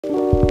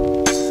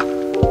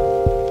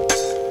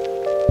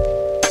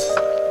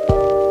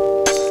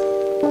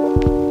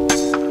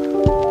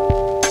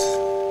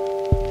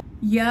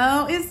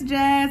Yo, it's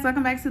Jazz.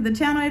 Welcome back to the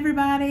channel,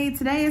 everybody.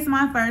 Today is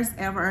my first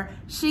ever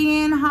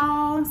Shein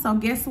haul. So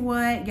guess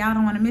what? Y'all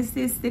don't want to miss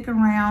this. Stick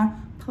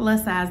around.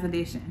 Plus size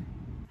edition.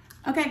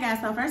 Okay, guys.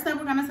 So first up,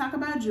 we're going to talk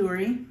about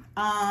jewelry.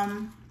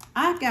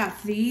 I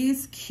got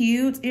these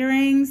cute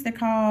earrings. They're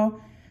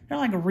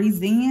like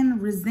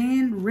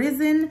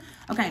risen.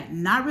 Okay,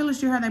 not really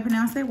sure how they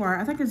pronounce their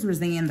word. I think it's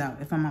resin though,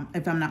 if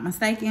I'm not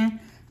mistaken.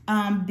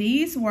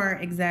 These were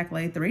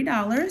exactly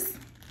 $3.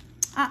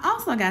 I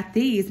also got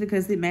these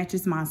because it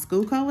matches my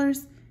school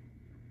colors.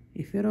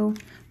 If it'll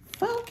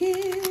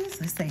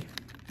focus. Let's see.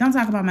 Don't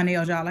talk about my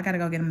nails, y'all. I gotta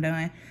go get them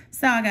done.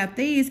 So I got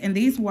these, and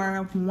these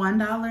were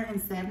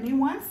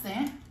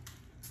 $1.71.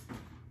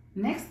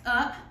 Next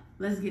up,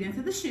 let's get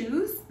into the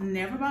shoes.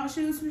 Never bought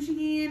shoes from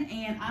Shein,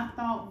 and I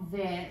thought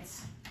that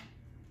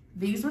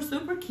these were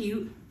super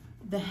cute.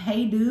 The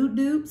Hey Dude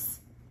dupes.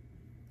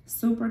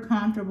 Super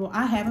comfortable.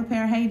 I have a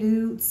pair of Hey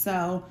Dudes,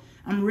 so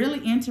I'm really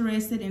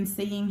interested in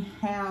seeing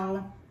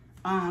how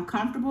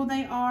comfortable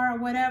they are or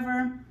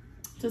whatever,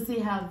 to see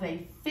how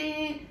they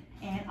fit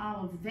and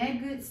all of that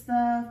good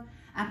stuff.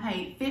 I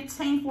paid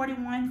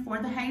 $15.41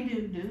 for the Hey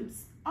Dude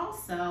dupes.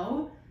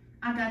 Also,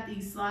 I got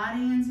these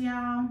slide-ins,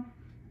 y'all.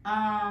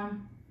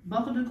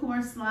 Buckle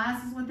Decor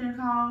slides is what they're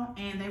called,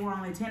 and they were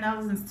only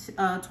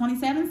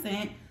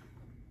 $10.27.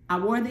 I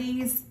wore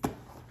these.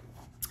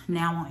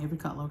 Now I want every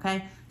color,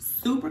 okay?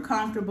 Super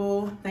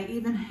comfortable. They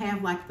even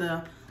have like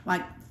the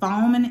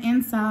foam in the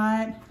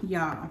inside,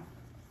 y'all.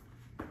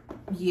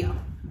 Yeah,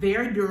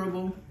 very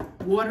durable,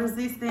 water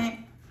resistant.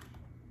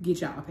 Get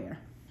y'all a pair.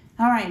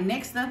 All right,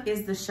 next up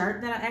is the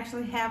shirt that I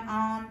actually have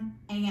on,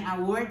 and I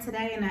wore it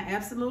today, and I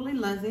absolutely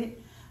love it.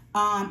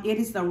 It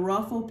is the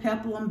ruffle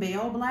peplum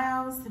bell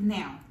blouse.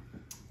 Now,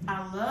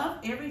 I love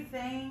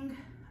everything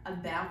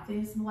about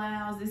this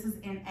blouse. This is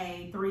in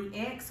a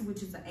 3X,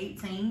 which is an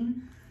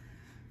 18.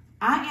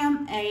 I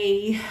am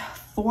a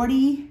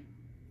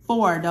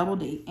 44 double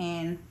D,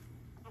 and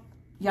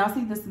y'all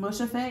see the smush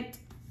effect?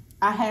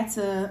 I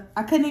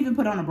couldn't even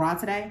put on a bra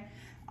today.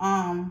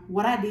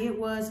 What I did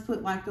was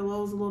put like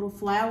those little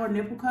flower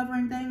nipple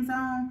covering things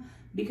on,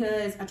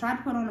 because I tried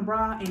to put on a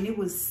bra and it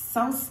was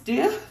so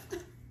stiff.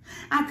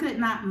 I could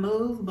not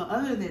move, but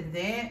other than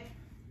that,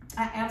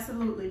 I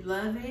absolutely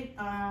love it.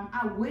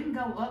 I wouldn't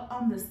go up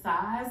on the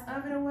size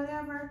of it or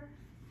whatever,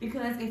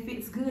 because it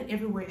fits good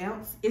everywhere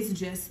else. It's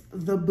just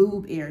the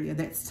boob area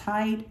that's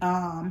tight.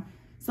 So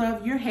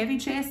if you're heavy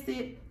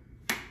chested,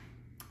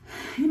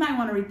 you might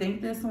want to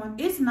rethink this one.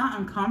 It's not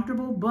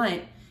uncomfortable,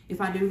 but if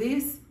I do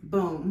this,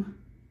 boom,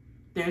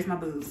 there's my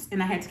boobs.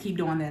 And I had to keep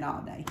doing that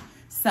all day.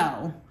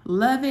 So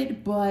love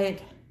it,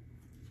 but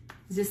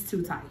it's just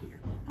too tight here.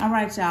 All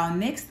right, y'all.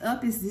 Next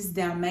up is this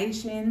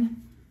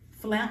Dalmatian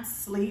flounce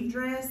sleeve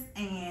dress.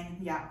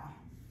 And y'all,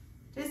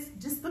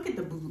 just look at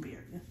the boob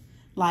area.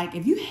 Like,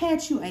 if you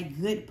had you a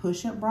good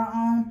push-up bra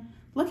on,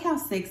 look how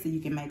sexy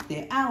you can make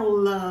that. I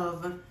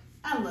love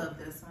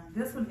this one.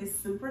 This one is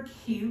super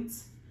cute.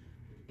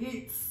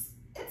 I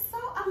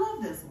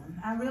love this one.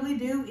 I really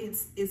do.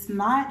 It's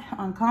not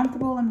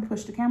uncomfortable. Let me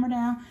push the camera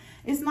down.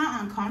 It's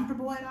not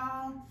uncomfortable at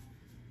all.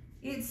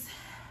 Let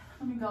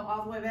me go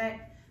all the way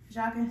back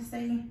so y'all can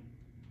see.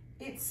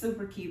 It's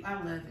super cute. I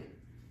love it.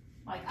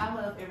 Like, I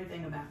love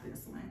everything about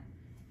this one.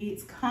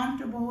 It's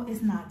comfortable.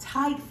 It's not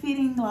tight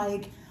fitting,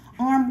 like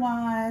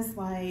arm-wise.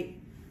 Like,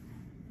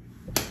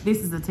 this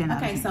is a 10 out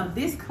of 10. Okay, so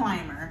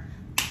disclaimer.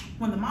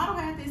 When the model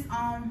had this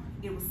on,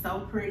 it was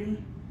so pretty.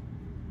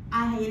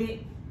 I hate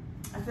it.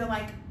 I feel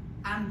like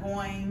I'm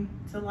going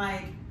to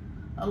like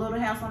a Little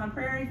House on the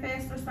Prairie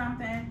Fest or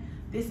something.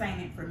 This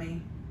ain't it for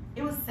me.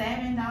 It was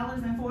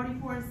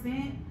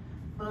 $7.44,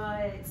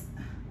 but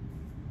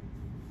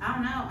I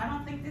don't know. I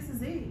don't think this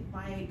is it.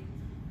 Like,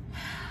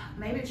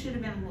 maybe it should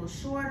have been a little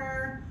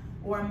shorter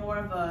or more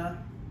of a,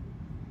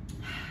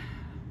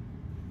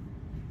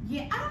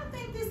 yeah, I don't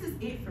think this is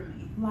it for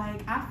me.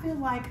 Like, I feel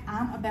like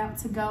I'm about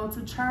to go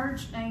to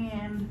church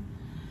and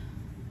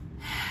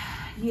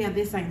yeah,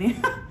 this ain't it.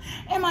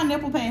 And my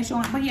nipple pad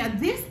showing. But yeah,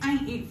 this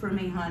ain't it for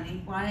me,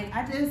 honey. Like,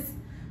 this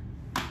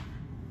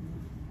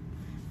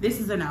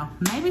is a no.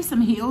 Maybe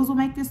some heels will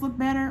make this look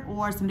better,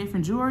 or some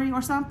different jewelry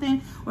or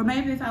something. Or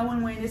maybe if I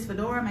wasn't wearing this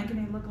fedora, making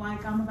it look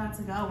like I'm about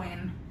to go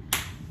and,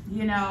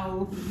 you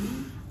know.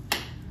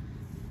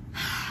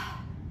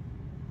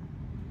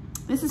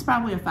 This is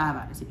probably a 5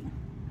 out of 10.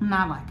 I'm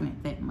not liking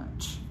it that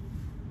much.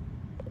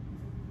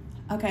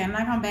 Okay, I'm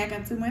not gonna back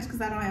up too much because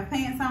I don't have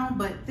pants on,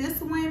 but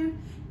this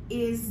one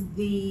is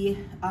the,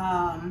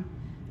 I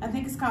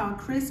think it's called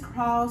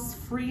Crisscross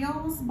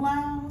Frills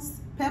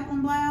blouse,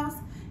 peplum blouse.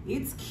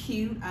 It's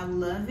cute. I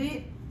love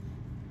it.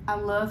 I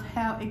love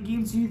how it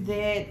gives you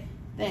that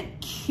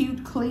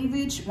cute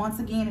cleavage. Once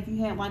again, if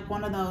you had like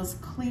one of those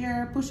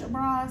clear push-up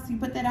bras, you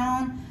put that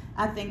on,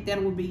 I think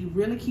that would be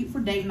really cute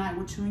for date night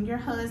with you and your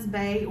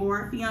husband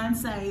or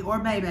fiance or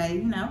baby,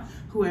 you know,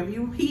 whoever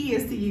he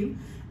is to you.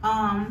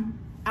 I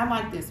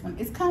like this one.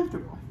 It's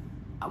comfortable.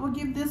 I would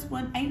give this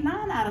one a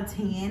 9 out of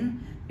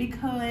 10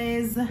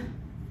 because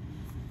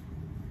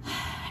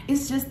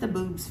it's just the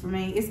boobs for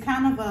me. It's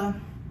kind of a,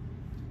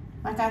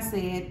 Like I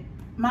said,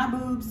 my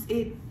boobs,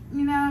 you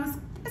know,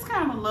 it's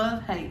kind of a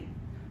love-hate,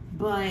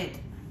 but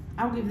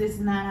I'll give this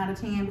 9 out of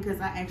 10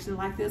 because I actually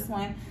like this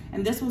one.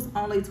 And this was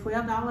only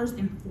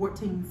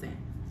 $12.14.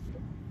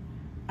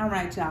 All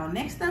right, y'all.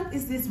 Next up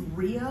is this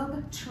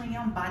rib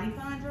trim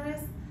bodycon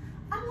dress.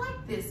 I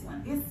like this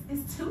one.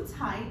 It's too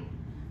tight.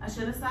 I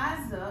should have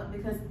sized up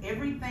because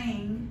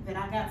everything that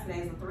I got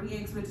today is a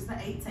 3X, which is an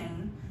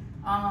 18.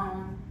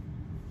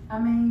 I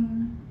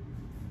mean,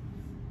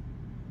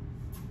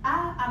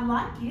 I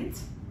like it.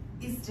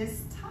 It's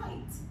just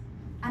tight.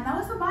 I know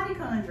it's a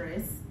bodycon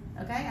dress,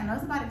 okay? I know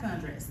it's a bodycon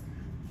dress,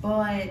 but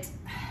I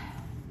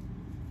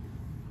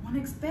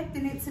wasn't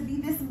expecting it to be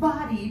this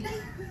bodied.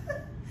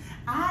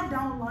 I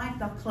don't like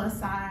the plus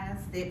size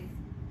that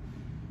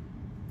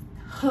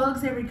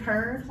hugs every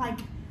curve. Like,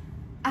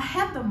 I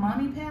have the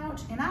mommy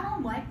pouch, and I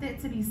don't like that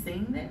to be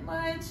seen that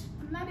much.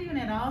 Not even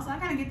at all. So I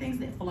gotta get things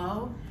that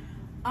flow.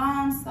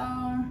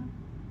 So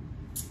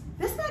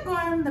this might go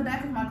in the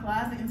back of my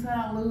closet until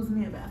I lose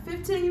me about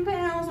 15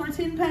 pounds or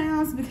 10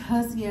 pounds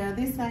because yeah,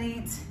 this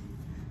ain't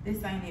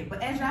it.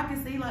 But as y'all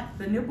can see, like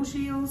the nipple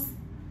shields,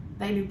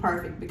 they do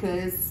perfect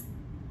because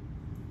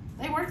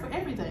they work for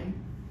everything.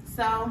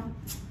 So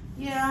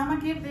yeah, I'm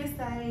gonna give this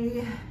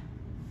a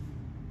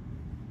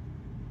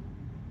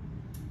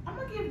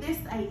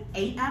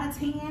 8 out of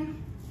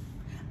 10,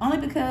 only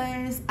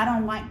because I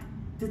don't like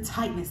the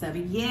tightness of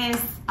it.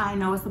 Yes, I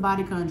know it's a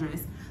bodycon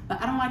dress,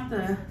 but I don't like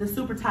the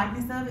super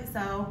tightness of it.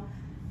 So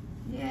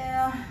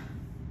yeah,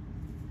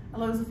 I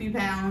lose a few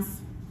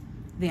pounds,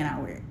 then I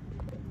wear it.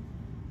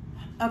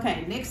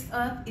 Okay, next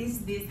up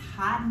is this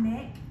high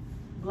neck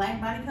black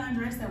bodycon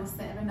dress that was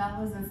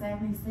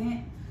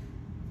 $7.70.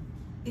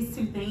 It's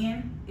too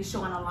thin, it's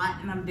showing a lot,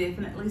 and I'm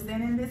definitely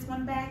sending this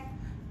one back.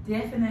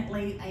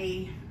 Definitely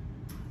a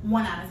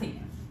 1 out of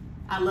 10.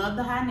 I love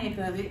the high neck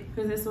of it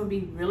because this will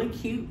be really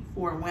cute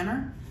for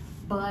winter,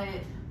 but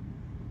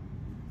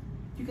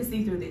you can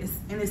see through this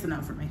and it's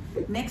enough for me.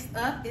 Next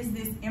up is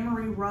this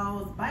Emery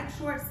Rose bike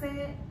short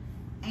set,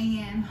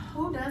 and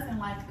who doesn't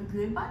like a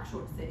good bike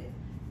short set?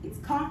 It's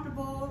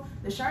comfortable.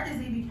 The shirt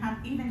is even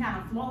kind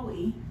of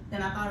flowy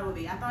than I thought it would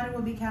be. I thought it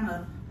would be kind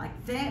of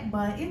like that,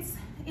 but it's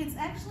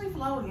actually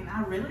flowy, and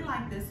I really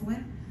like this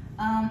one.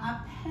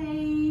 I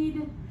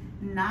paid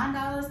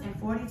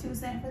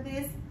 $9.42 for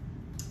this.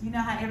 You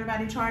know how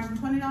everybody charging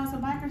 $20 for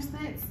biker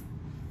sets?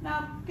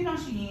 No, get on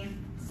Shein.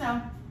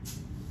 So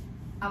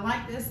I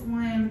like this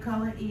one. The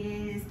color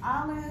is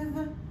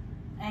olive,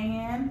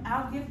 and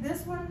I'll give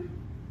this one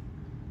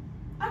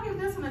a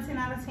 10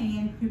 out of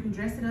 10. You can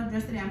dress it up,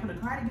 dress it down, put a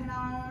cardigan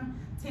on,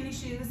 tennis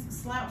shoes,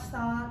 slouch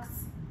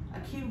socks, a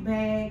cute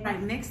bag.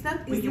 Right, next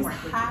up is this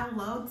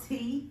high-low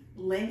tee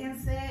legging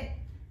set.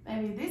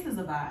 Baby, this is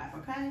a vibe,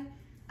 okay?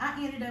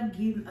 I ended up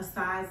getting a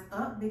size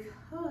up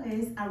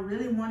because I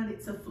really wanted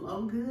it to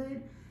flow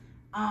good,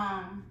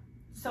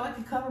 so I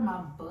could cover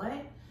my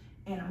butt,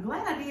 and I'm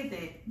glad I did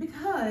that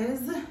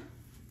because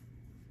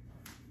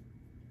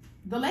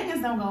the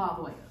leggings don't go all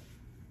the way up.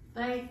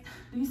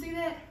 Do you see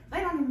that?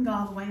 They don't even go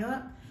all the way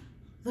up.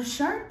 The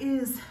shirt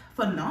is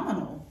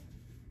phenomenal.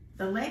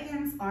 The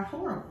leggings are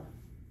horrible,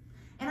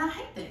 and I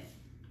hate that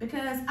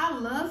because I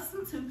love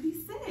some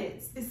two-piece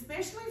sets,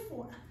 especially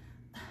for,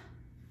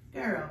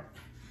 girl,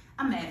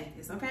 I'm mad at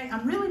this, okay?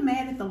 I'm really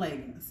mad at the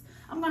leggings.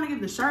 I'm gonna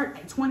give the shirt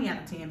a 20 out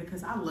of 10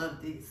 because I love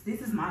this.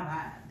 This is my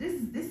vibe. This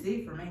is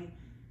it for me.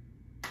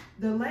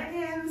 The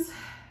leggings,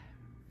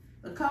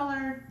 the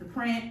color, the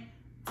print,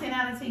 10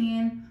 out of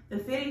 10. The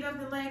fitting of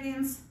the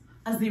leggings,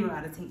 a 0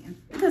 out of 10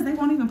 because they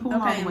won't even pull all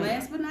the way. Okay,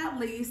 last but not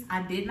least,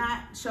 I did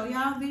not show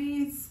y'all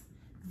these.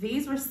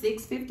 These were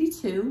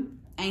 $6.52,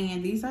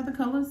 and these are the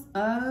colors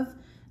of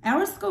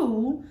our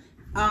school,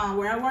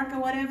 where I work or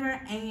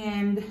whatever,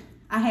 and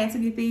I had to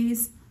get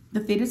these. The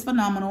fit is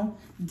phenomenal.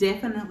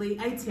 Definitely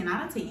a 10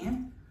 out of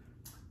 10.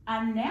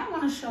 I now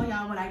want to show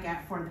y'all what I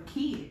got for the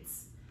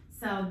kids.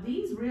 So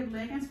these rib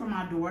leggings for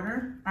my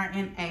daughter are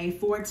in a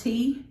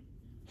 4T,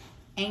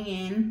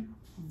 and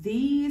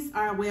these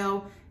are,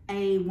 well,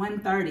 a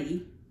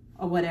 130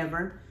 or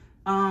whatever.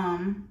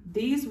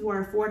 These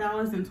were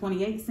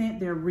 $4.28.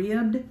 They're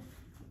ribbed,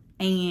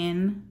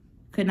 and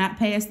could not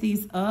pass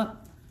these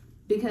up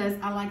because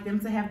I like them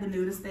to have the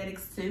nude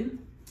aesthetics too.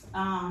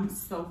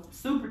 So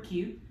super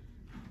cute.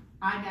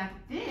 I got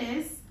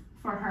this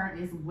for her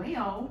as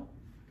well.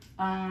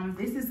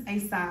 This is a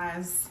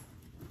size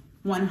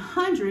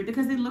 100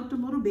 because it looked a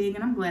little big,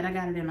 and I'm glad I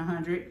got it in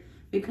 100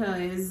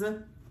 because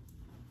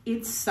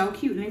it's so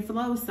cute and it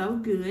flows so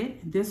good.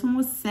 This one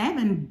was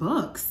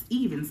 $7,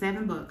 even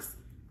 $7.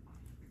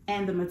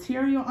 And the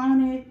material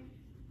on it,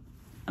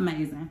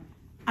 amazing.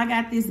 I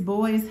got this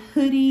boy's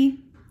hoodie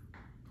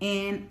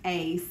in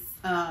a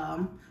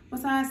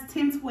size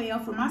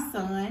 10-12 for my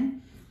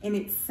son. And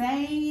it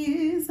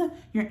says,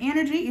 your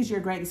energy is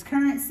your greatest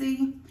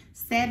currency.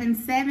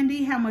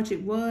 $7.70, how much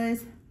it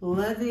was.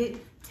 Love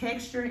it.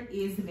 Texture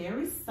is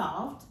very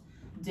soft.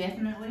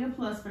 Definitely a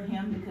plus for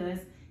him because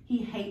he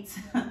hates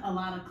a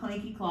lot of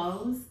clinky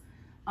clothes.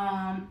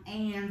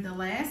 And the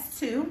last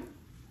two,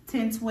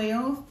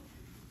 10-12,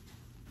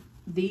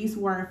 These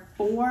were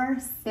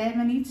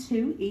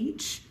 $4.72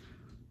 each.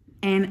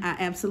 And I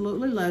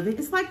absolutely love it.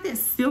 It's like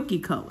this silky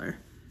color.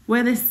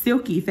 Well, this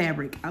silky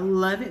fabric. I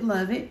love it,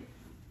 love it.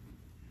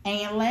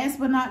 And last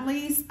but not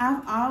least,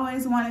 I've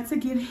always wanted to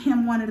get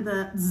him one of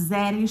the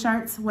zaddy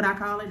shirts, what I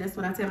call it. That's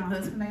what I tell my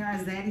husband they are,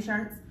 zaddy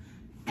shirts.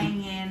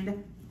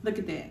 And look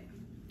at that.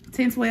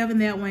 10-12 in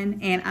that one,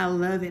 and I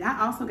love it.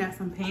 I also got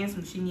some pants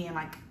from Shein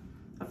like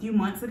a few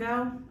months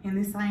ago in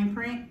this same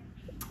print.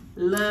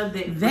 Love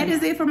that. That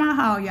is it for my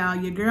haul, y'all.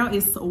 Your girl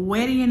is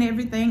sweaty and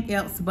everything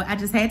else, but I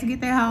just had to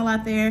get that haul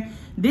out there.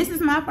 This is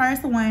my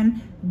first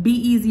one. Be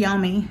easy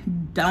on me.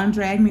 Don't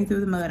drag me through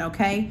the mud,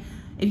 okay?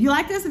 If you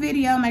like this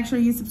video, make sure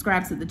you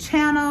subscribe to the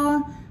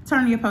channel,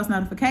 turn on your post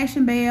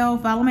notification bell,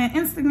 follow me on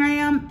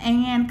Instagram,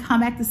 and come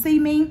back to see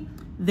me.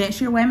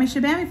 That's your whammy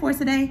shabammy for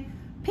today.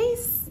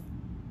 Peace.